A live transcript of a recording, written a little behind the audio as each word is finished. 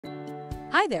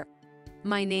Hi there,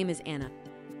 my name is Anna.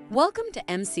 Welcome to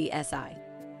MCSI.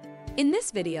 In this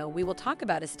video, we will talk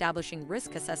about establishing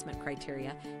risk assessment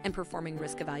criteria and performing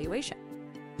risk evaluation.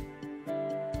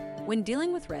 When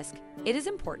dealing with risk, it is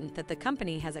important that the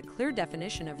company has a clear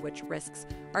definition of which risks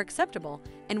are acceptable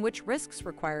and which risks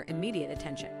require immediate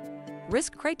attention.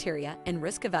 Risk criteria and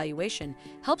risk evaluation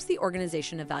helps the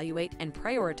organization evaluate and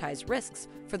prioritize risks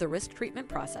for the risk treatment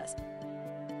process.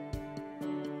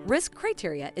 Risk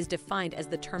criteria is defined as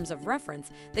the terms of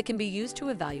reference that can be used to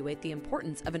evaluate the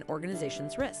importance of an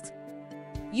organization's risks.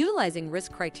 Utilizing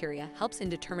risk criteria helps in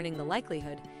determining the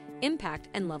likelihood, impact,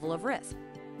 and level of risk.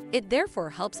 It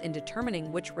therefore helps in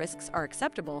determining which risks are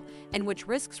acceptable and which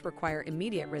risks require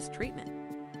immediate risk treatment.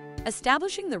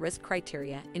 Establishing the risk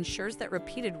criteria ensures that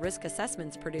repeated risk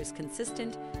assessments produce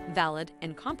consistent, valid,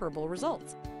 and comparable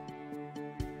results.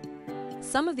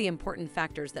 Some of the important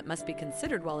factors that must be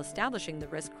considered while establishing the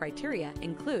risk criteria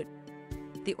include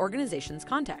the organization's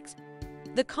context.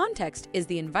 The context is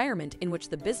the environment in which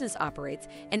the business operates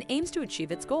and aims to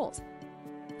achieve its goals.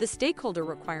 The stakeholder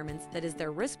requirements, that is,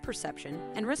 their risk perception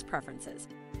and risk preferences.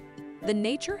 The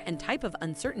nature and type of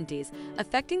uncertainties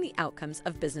affecting the outcomes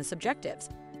of business objectives.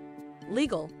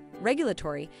 Legal,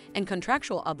 regulatory, and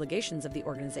contractual obligations of the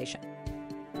organization.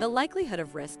 The likelihood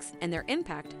of risks and their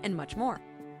impact, and much more.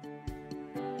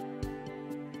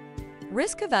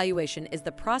 Risk evaluation is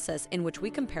the process in which we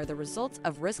compare the results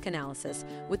of risk analysis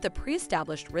with the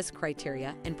pre-established risk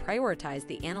criteria and prioritize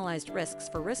the analyzed risks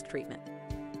for risk treatment.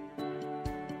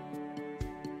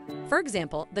 For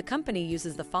example, the company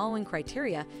uses the following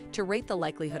criteria to rate the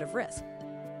likelihood of risk.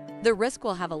 The risk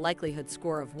will have a likelihood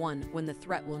score of 1 when the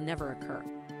threat will never occur.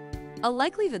 A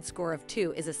likelihood score of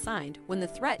 2 is assigned when the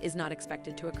threat is not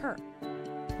expected to occur.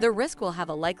 The risk will have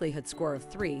a likelihood score of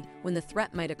 3 when the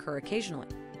threat might occur occasionally.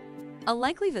 A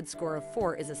likelihood score of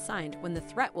 4 is assigned when the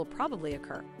threat will probably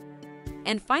occur.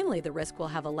 And finally, the risk will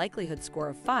have a likelihood score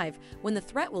of 5 when the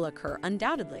threat will occur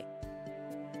undoubtedly.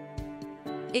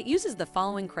 It uses the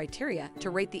following criteria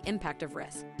to rate the impact of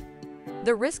risk.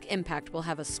 The risk impact will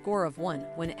have a score of 1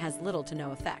 when it has little to no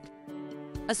effect.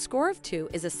 A score of 2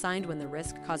 is assigned when the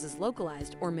risk causes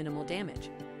localized or minimal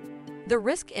damage. The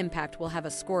risk impact will have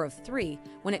a score of 3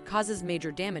 when it causes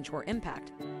major damage or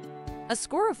impact. A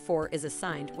score of 4 is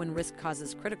assigned when risk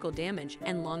causes critical damage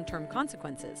and long-term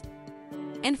consequences.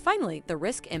 And finally, the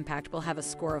risk impact will have a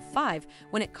score of 5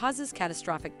 when it causes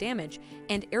catastrophic damage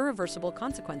and irreversible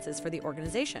consequences for the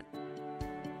organization.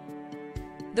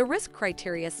 The risk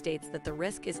criteria states that the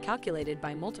risk is calculated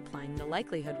by multiplying the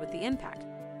likelihood with the impact.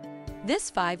 This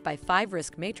 5x5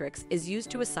 risk matrix is used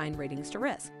to assign ratings to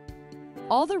risk.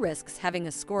 All the risks having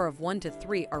a score of 1 to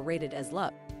 3 are rated as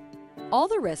low. All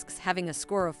the risks having a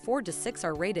score of 4 to 6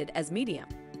 are rated as medium.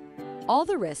 All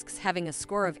the risks having a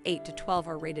score of 8 to 12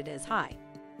 are rated as high.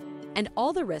 And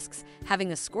all the risks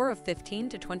having a score of 15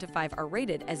 to 25 are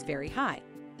rated as very high.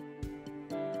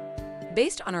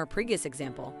 Based on our previous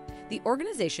example, the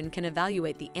organization can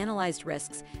evaluate the analyzed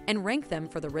risks and rank them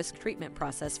for the risk treatment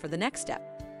process for the next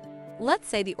step. Let's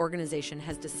say the organization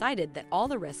has decided that all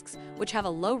the risks which have a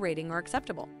low rating are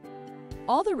acceptable.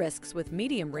 All the risks with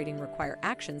medium rating require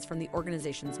actions from the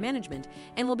organization's management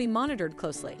and will be monitored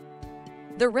closely.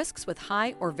 The risks with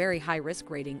high or very high risk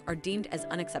rating are deemed as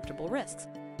unacceptable risks.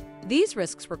 These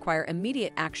risks require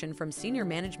immediate action from senior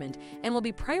management and will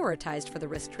be prioritized for the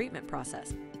risk treatment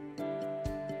process.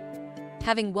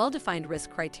 Having well-defined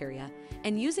risk criteria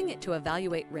and using it to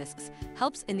evaluate risks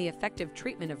helps in the effective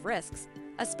treatment of risks,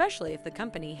 especially if the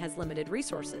company has limited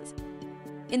resources.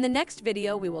 In the next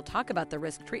video, we will talk about the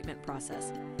risk treatment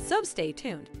process, so stay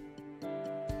tuned.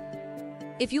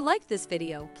 If you liked this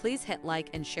video, please hit like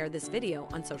and share this video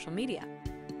on social media.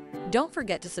 Don't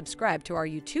forget to subscribe to our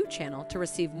YouTube channel to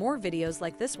receive more videos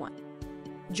like this one.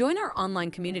 Join our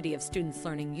online community of students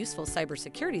learning useful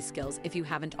cybersecurity skills if you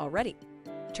haven't already.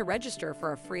 To register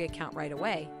for a free account right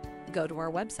away, go to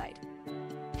our website.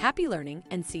 Happy learning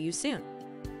and see you soon!